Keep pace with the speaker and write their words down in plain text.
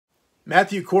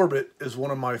Matthew Corbett is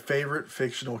one of my favorite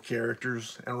fictional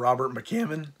characters, and Robert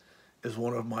McCammon is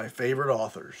one of my favorite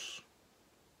authors.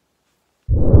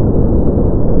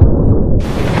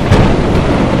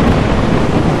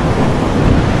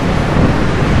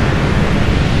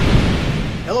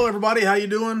 Hello everybody, how you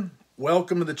doing?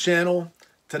 Welcome to the channel.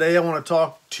 Today I want to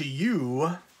talk to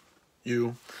you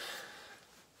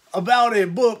about a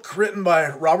book written by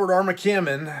Robert R.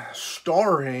 McCammon,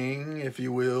 starring, if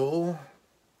you will,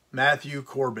 Matthew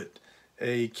Corbett,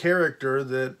 a character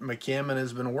that McCammon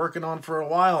has been working on for a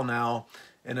while now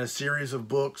in a series of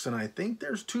books, and I think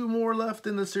there's 2 more left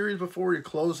in the series before he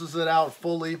closes it out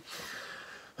fully.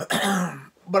 But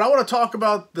I want to talk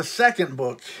about the second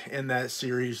book in that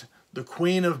series, The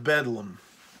Queen of Bedlam.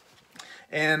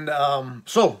 And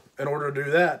so, in order to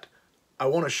do that, I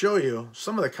want to show you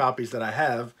some of the copies that I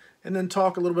have, and then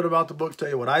talk a little bit about the book, tell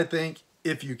you what I think,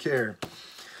 if you care.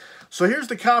 So here's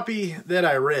the copy that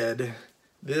I read.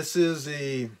 This is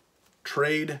a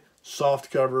trade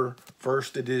softcover,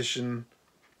 first edition,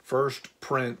 first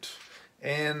print.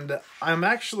 And I'm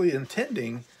actually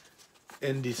intending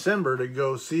in December to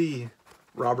go see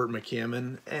Robert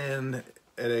McCammon and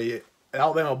at a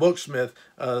Alabama Booksmith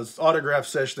autograph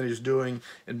session that he's doing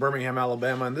in Birmingham,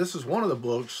 Alabama. And this is one of the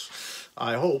books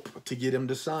I hope to get him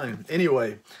to sign.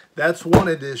 Anyway, that's one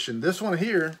edition. This one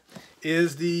here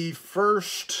is the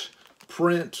first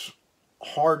print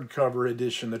hardcover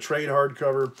edition, the trade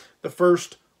hardcover, the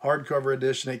first hardcover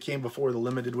edition. It came before the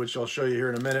limited, which I'll show you here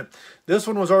in a minute. This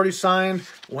one was already signed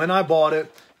when I bought it.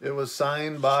 It was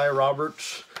signed by Robert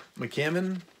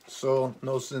McCammon, so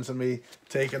no sense in me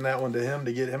taking that one to him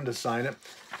to get him to sign it.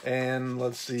 And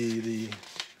let's see,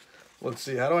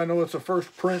 how do I know it's a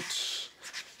first print,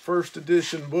 first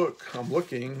edition book? I'm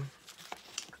looking.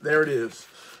 There it is.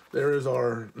 There is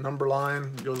our number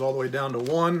line. It goes all the way down to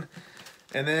 1.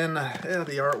 And then, yeah,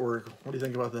 the artwork. What do you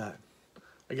think about that?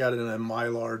 I got it in a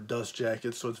Mylar dust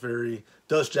jacket, so it's very,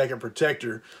 dust jacket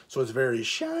protector, so it's very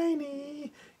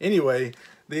shiny. Anyway,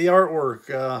 the artwork,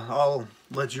 I'll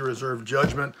let you reserve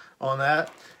judgment on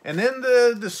that. And then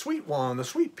the sweet one, the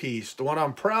sweet piece, the one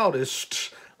I'm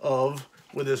proudest of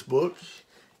with this book,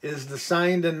 is the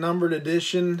signed and numbered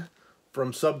edition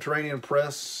from Subterranean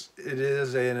Press. It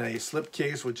is in a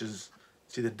slipcase, which is,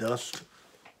 see the dust?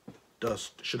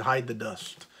 Dust should hide the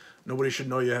dust. Nobody should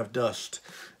know you have dust.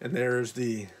 And there's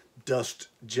the dust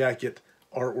jacket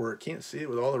artwork. Can't see it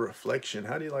with all the reflection.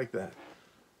 How do you like that?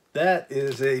 That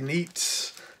is a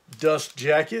neat dust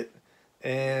jacket,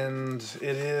 and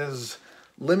it is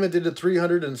limited to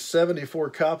 374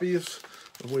 copies,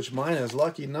 of which mine is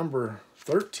lucky number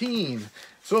 13.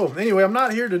 So anyway, I'm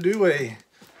not here to do a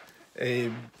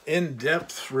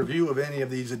in-depth review of any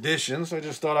of these editions. I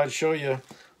just thought I'd show you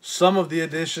some of the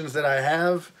editions that I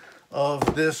have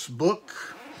of this book.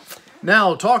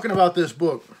 Now, talking about this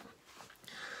book,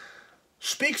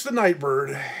 Speaks the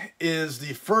Nightbird is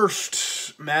the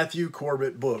first Matthew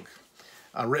Corbett book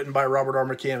written by Robert R.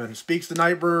 McCammon. Speaks the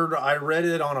Nightbird, I read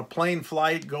it on a plane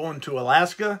flight going to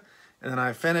Alaska, and then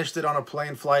I finished it on a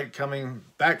plane flight coming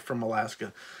back from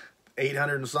Alaska.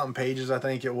 800 and something pages, I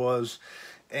think it was,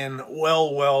 and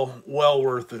well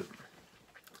worth it.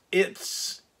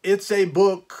 It's a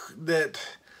book that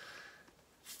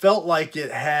felt like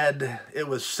it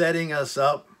was setting us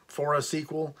up for a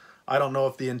sequel. I don't know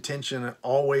if the intention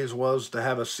always was to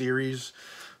have a series,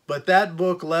 but that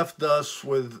book left us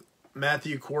with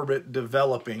Matthew Corbett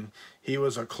developing. He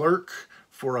was a clerk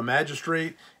for a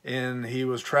magistrate, and he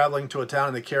was traveling to a town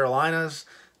in the Carolinas.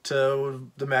 The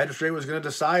magistrate was going to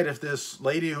decide if this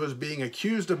lady who was being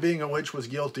accused of being a witch was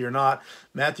guilty or not.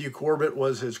 Matthew Corbett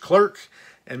was his clerk,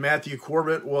 and Matthew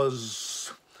Corbett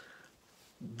was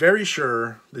very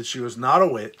sure that she was not a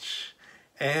witch,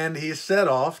 and he set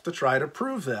off to try to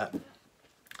prove that.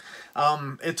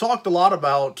 It talked a lot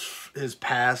about his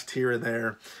past here and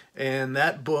there, and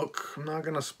that book, I'm not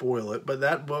going to spoil it, but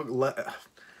that book,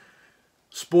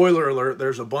 spoiler alert,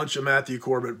 there's a bunch of Matthew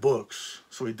Corbett books,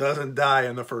 so he doesn't die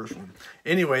in the first one.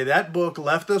 Anyway, that book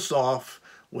left us off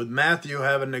with Matthew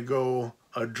having to go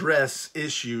address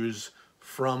issues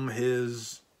from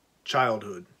his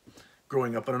childhood,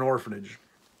 growing up in an orphanage.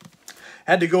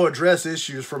 Had to go address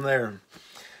issues from there.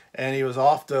 And he was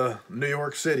off to New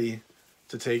York City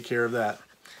to take care of that.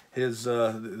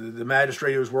 The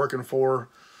magistrate he was working for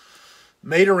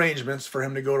made arrangements for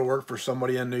him to go to work for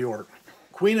somebody in New York.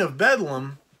 Queen of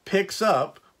Bedlam picks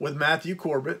up with Matthew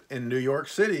Corbett in New York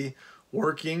City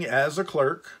working as a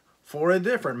clerk for a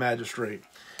different magistrate.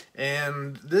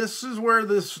 And this is where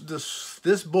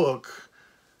this book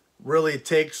really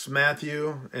takes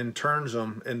Matthew and turns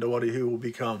him into what he will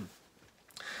become.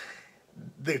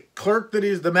 the clerk that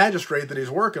the magistrate that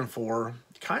he's working for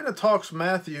kind of talks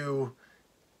Matthew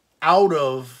out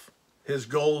of his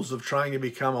goals of trying to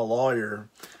become a lawyer,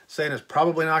 saying it's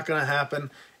probably not going to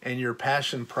happen, and your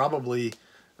passions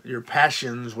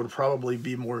would probably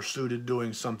be more suited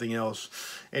doing something else.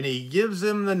 And he gives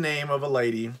him the name of a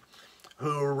lady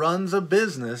who runs a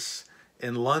business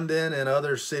in London and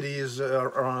other cities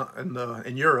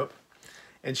in Europe,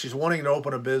 and she's wanting to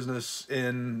open a business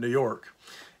in New York.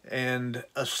 And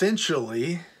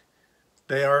essentially,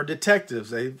 they are detectives.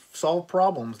 They solve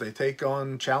problems. They take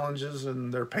on challenges,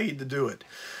 and they're paid to do it.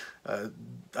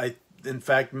 In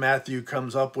fact, Matthew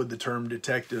comes up with the term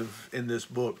detective in this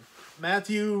book.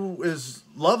 Matthew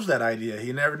loves that idea.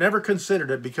 He never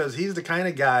considered it, because he's the kind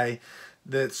of guy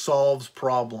that solves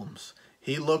problems.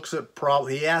 He looks at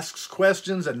he asks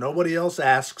questions that nobody else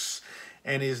asks,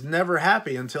 and he's never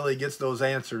happy until he gets those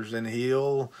answers, and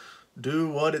he'll do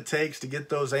what it takes to get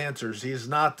those answers. He's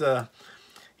not a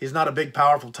big,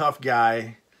 powerful, tough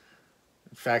guy.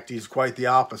 In fact, he's quite the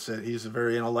opposite. He's a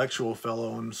very intellectual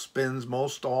fellow and spends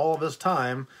most all of his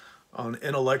time on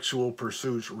intellectual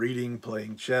pursuits, reading,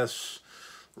 playing chess,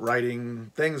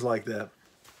 writing, things like that.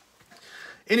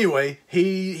 Anyway,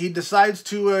 he decides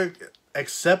to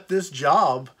accept this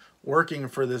job working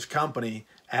for this company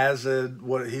as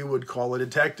what he would call a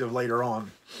detective later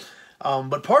on.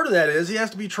 But part of that is he has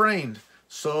to be trained.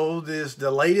 So the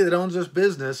lady that owns this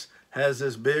business has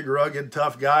this big, rugged,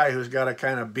 tough guy who's got to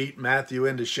kind of beat Matthew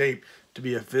into shape to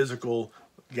be a physical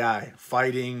guy,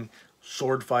 fighting,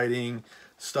 sword fighting,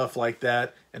 stuff like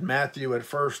that. And Matthew at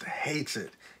first hates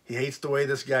it. He hates the way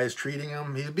this guy's treating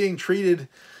him. He's being treated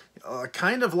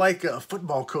kind of like a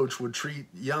football coach would treat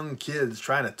young kids,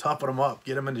 trying to toughen them up,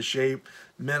 get them into shape,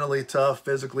 mentally tough,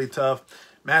 physically tough.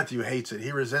 Matthew hates it.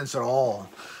 He resents it all.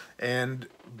 And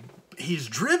he's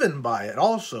driven by it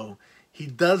also. He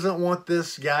doesn't want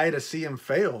this guy to see him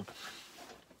fail.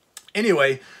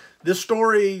 Anyway, this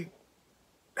story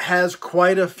has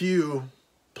quite a few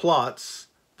plots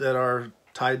that are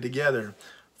tied together.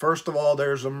 First of all,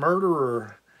 there's a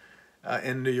murderer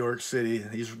in New York City.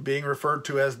 He's being referred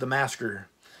to as the Masker,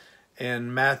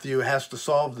 and Matthew has to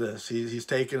solve this. He's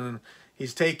taken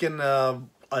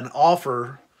an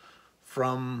offer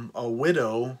from a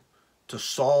widow to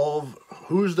solve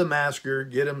who's the Masker,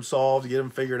 get him solved, get him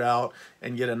figured out,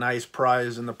 and get a nice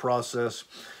prize in the process.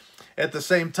 At the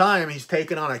same time, he's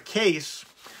taken on a case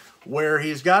where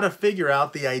he's got to figure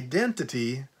out the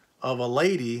identity of a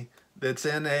lady that's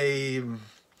in a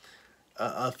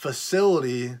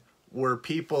facility where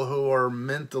people who are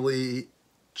mentally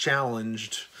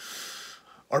challenged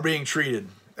are being treated.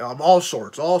 All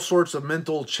sorts of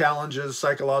mental challenges,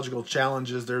 psychological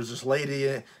challenges. There's this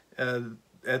lady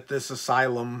at this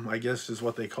asylum, I guess is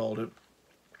what they called it,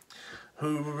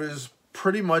 who is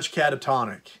pretty much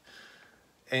catatonic.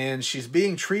 And she's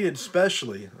being treated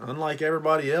specially, unlike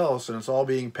everybody else, and it's all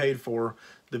being paid for.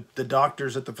 The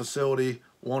doctors at the facility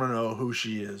want to know who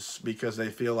she is, because they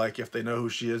feel like if they know who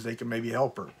she is, they can maybe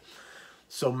help her.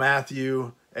 So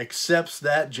Matthew accepts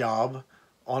that job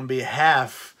on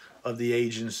behalf of the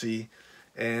agency,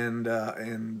 and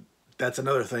that's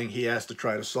another thing he has to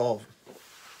try to solve.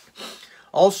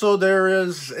 Also, there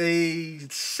is a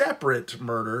separate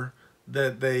murder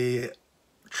that they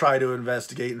try to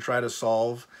investigate and try to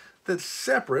solve that's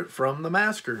separate from the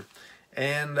Masker.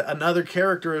 And another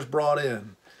character is brought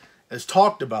in. It's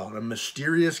talked about, a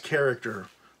mysterious character,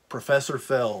 Professor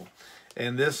Fell.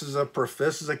 And this is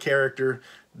a character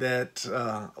that,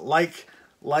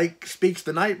 like Speaks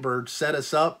the Nightbird, set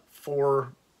us up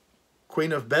for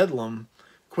Queen of Bedlam.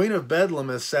 Queen of Bedlam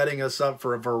is setting us up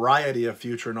for a variety of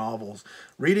future novels.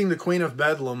 Reading the Queen of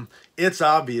Bedlam, it's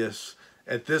obvious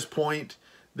at this point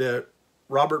that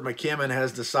Robert McCammon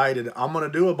has decided, I'm going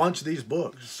to do a bunch of these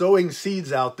books, sowing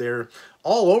seeds out there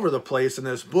all over the place in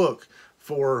this book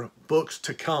for books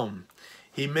to come.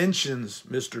 He mentions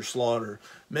Mr. Slaughter,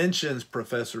 mentions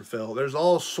Professor Fell. There's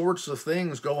all sorts of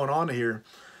things going on here.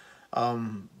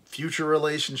 Future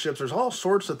relationships. There's all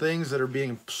sorts of things that are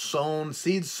being sown,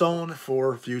 seeds sown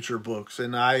for future books.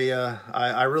 And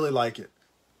I really like it.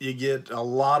 You get a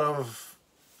lot of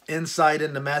insight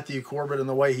into Matthew Corbett and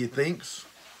the way he thinks.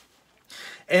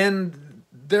 And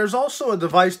there's also a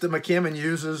device that McCammon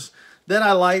uses that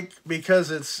I like, because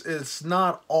it's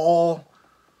not all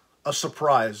a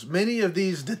surprise. Many of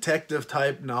these detective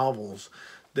type novels,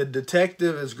 the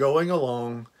detective is going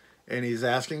along and he's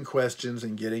asking questions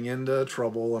and getting into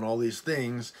trouble and all these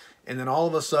things, and then all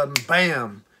of a sudden,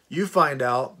 bam, you find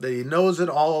out that he knows it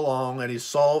all along and he's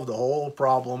solved the whole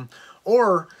problem,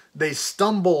 or they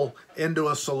stumble into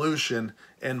a solution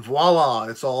and voila,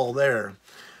 it's all there.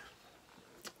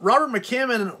 Robert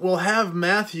McCammon will have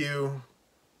Matthew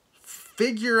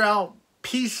figure out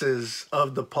pieces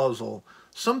of the puzzle.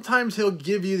 Sometimes he'll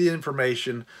give you the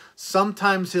information.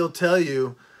 Sometimes he'll tell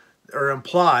you or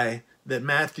imply that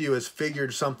Matthew has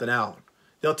figured something out.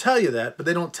 They'll tell you that, but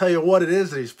they don't tell you what it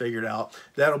is that he's figured out.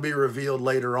 That'll be revealed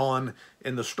later on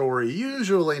in the story,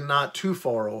 usually not too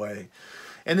far away.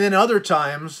 And then other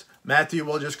times, Matthew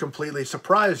will just completely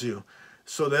surprise you.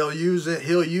 So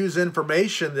he'll use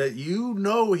information that you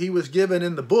know he was given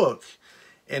in the book,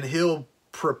 and he'll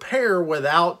prepare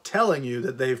without telling you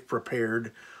that they've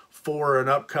prepared for an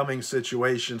upcoming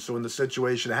situation. So when the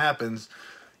situation happens,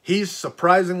 he's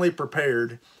surprisingly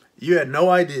prepared. You had no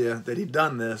idea that he'd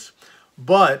done this,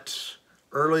 but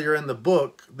earlier in the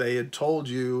book, they had told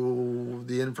you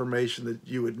the information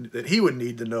that he would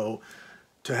need to know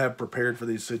to have prepared for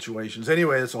these situations.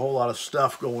 Anyway, it's a whole lot of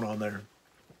stuff going on there.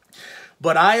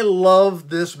 But I love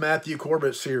this Matthew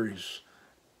Corbett series.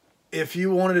 If you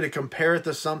wanted to compare it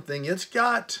to something,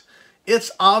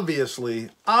 it's obviously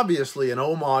an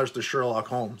homage to Sherlock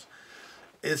Holmes.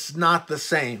 It's not the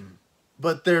same,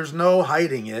 but there's no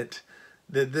hiding it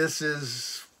that this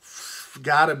is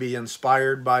got to be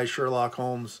inspired by Sherlock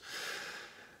Holmes.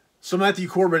 So Matthew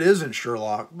Corbett isn't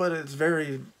Sherlock, but it's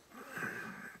very...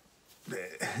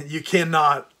 You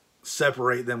cannot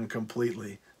separate them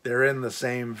completely. They're in the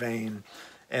same vein.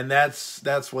 And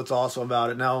that's what's awesome about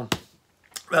it. Now,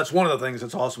 that's one of the things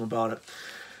that's awesome about it.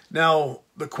 Now,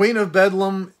 The Queen of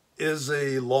Bedlam is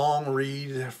a long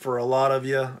read for a lot of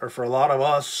you, or for a lot of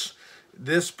us.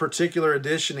 This particular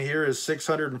edition here is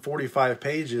 645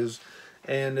 pages,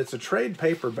 and it's a trade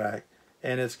paperback,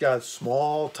 and it's got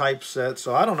small typeset,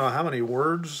 so I don't know how many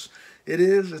words it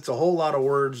is. It's a whole lot of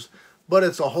words, but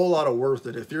it's a whole lot of worth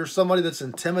it. If you're somebody that's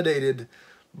intimidated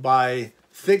by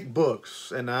thick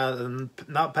books, and I'm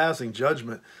not passing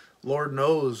judgment, Lord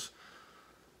knows,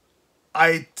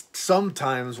 I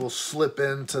sometimes will slip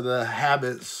into the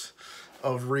habits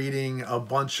of reading a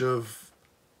bunch of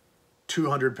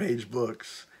 200-page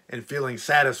books and feeling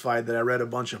satisfied that I read a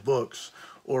bunch of books,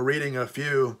 or reading a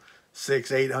few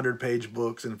 600-800-page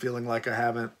books and feeling like I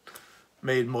haven't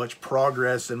made much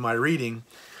progress in my reading.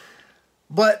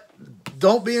 But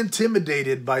don't be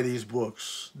intimidated by these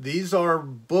books. These are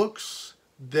books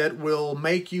that will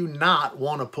make you not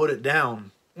want to put it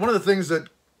down. One of the things that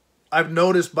I've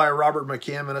noticed by Robert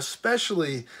McCammon,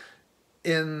 especially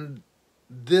in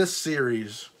this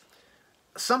series,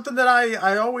 something that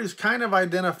I always kind of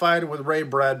identified with Ray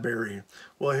Bradbury.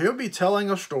 Well, he'll be telling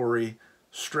a story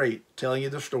straight, telling you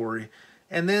the story,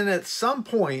 and then at some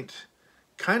point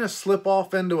kind of slip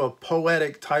off into a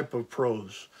poetic type of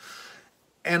prose.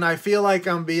 And I feel like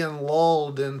I'm being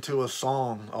lulled into a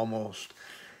song almost.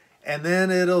 And then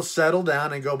it'll settle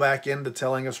down and go back into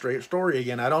telling a straight story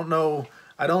again. I don't know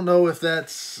if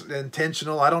that's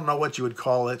intentional. I don't know what you would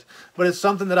call it. But it's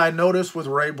something that I noticed with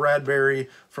Ray Bradbury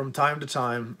from time to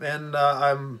time. And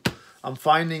I'm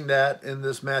finding that in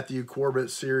this Matthew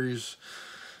Corbett series.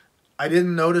 I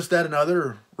didn't notice that in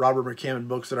other Robert McCammon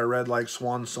books that I read, like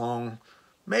Swan Song.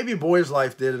 Maybe Boy's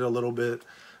Life did it a little bit.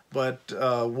 But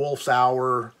Wolf's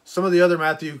Hour, some of the other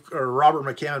Robert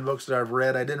McCammon books that I've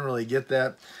read, I didn't really get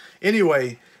that.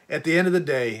 Anyway, at the end of the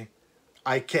day,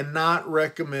 I cannot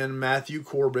recommend Matthew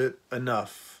Corbett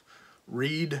enough.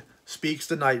 Read Speaks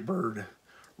the Nightbird.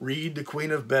 Read The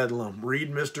Queen of Bedlam.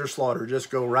 Read Mr. Slaughter.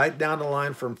 Just go right down the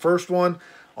line from first one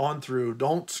on through.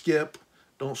 Don't skip.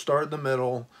 Don't start in the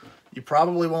middle. You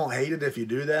probably won't hate it if you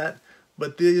do that.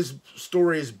 But these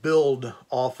stories build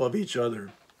off of each other.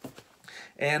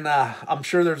 And I'm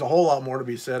sure there's a whole lot more to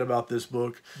be said about this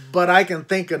book. But I can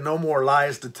think of no more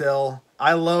lies to tell.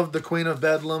 I love The Queen of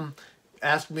Bedlam.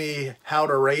 Ask me how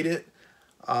to rate it.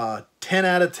 10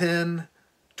 out of 10,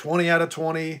 20 out of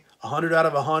 20, 100 out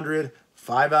of 100,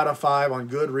 5 out of 5 on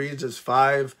Goodreads is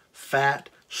 5 fat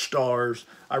stars.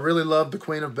 I really love The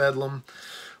Queen of Bedlam.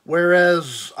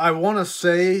 Whereas I want to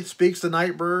say Speaks the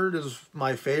Nightbird is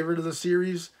my favorite of the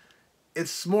series.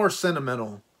 It's more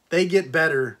sentimental. They get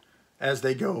better as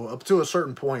they go. Up to a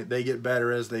certain point, they get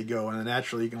better as they go. And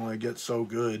naturally, you can only get so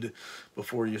good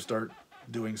before you start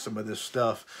doing some of this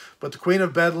stuff. But The Queen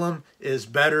of Bedlam is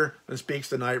better than Speaks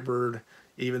the Nightbird,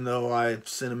 even though I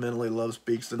sentimentally love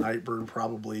Speaks the Nightbird,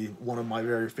 probably one of my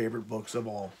very favorite books of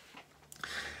all.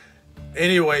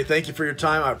 Anyway, thank you for your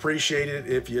time. I appreciate it.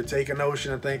 If you take a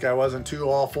notion and think I wasn't too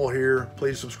awful here,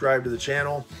 please subscribe to the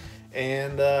channel.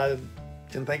 And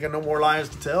can think of no more lies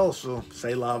to tell, so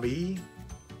say la vie,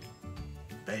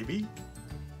 baby.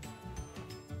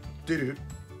 Doo-doo.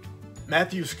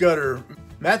 Matthew Scudder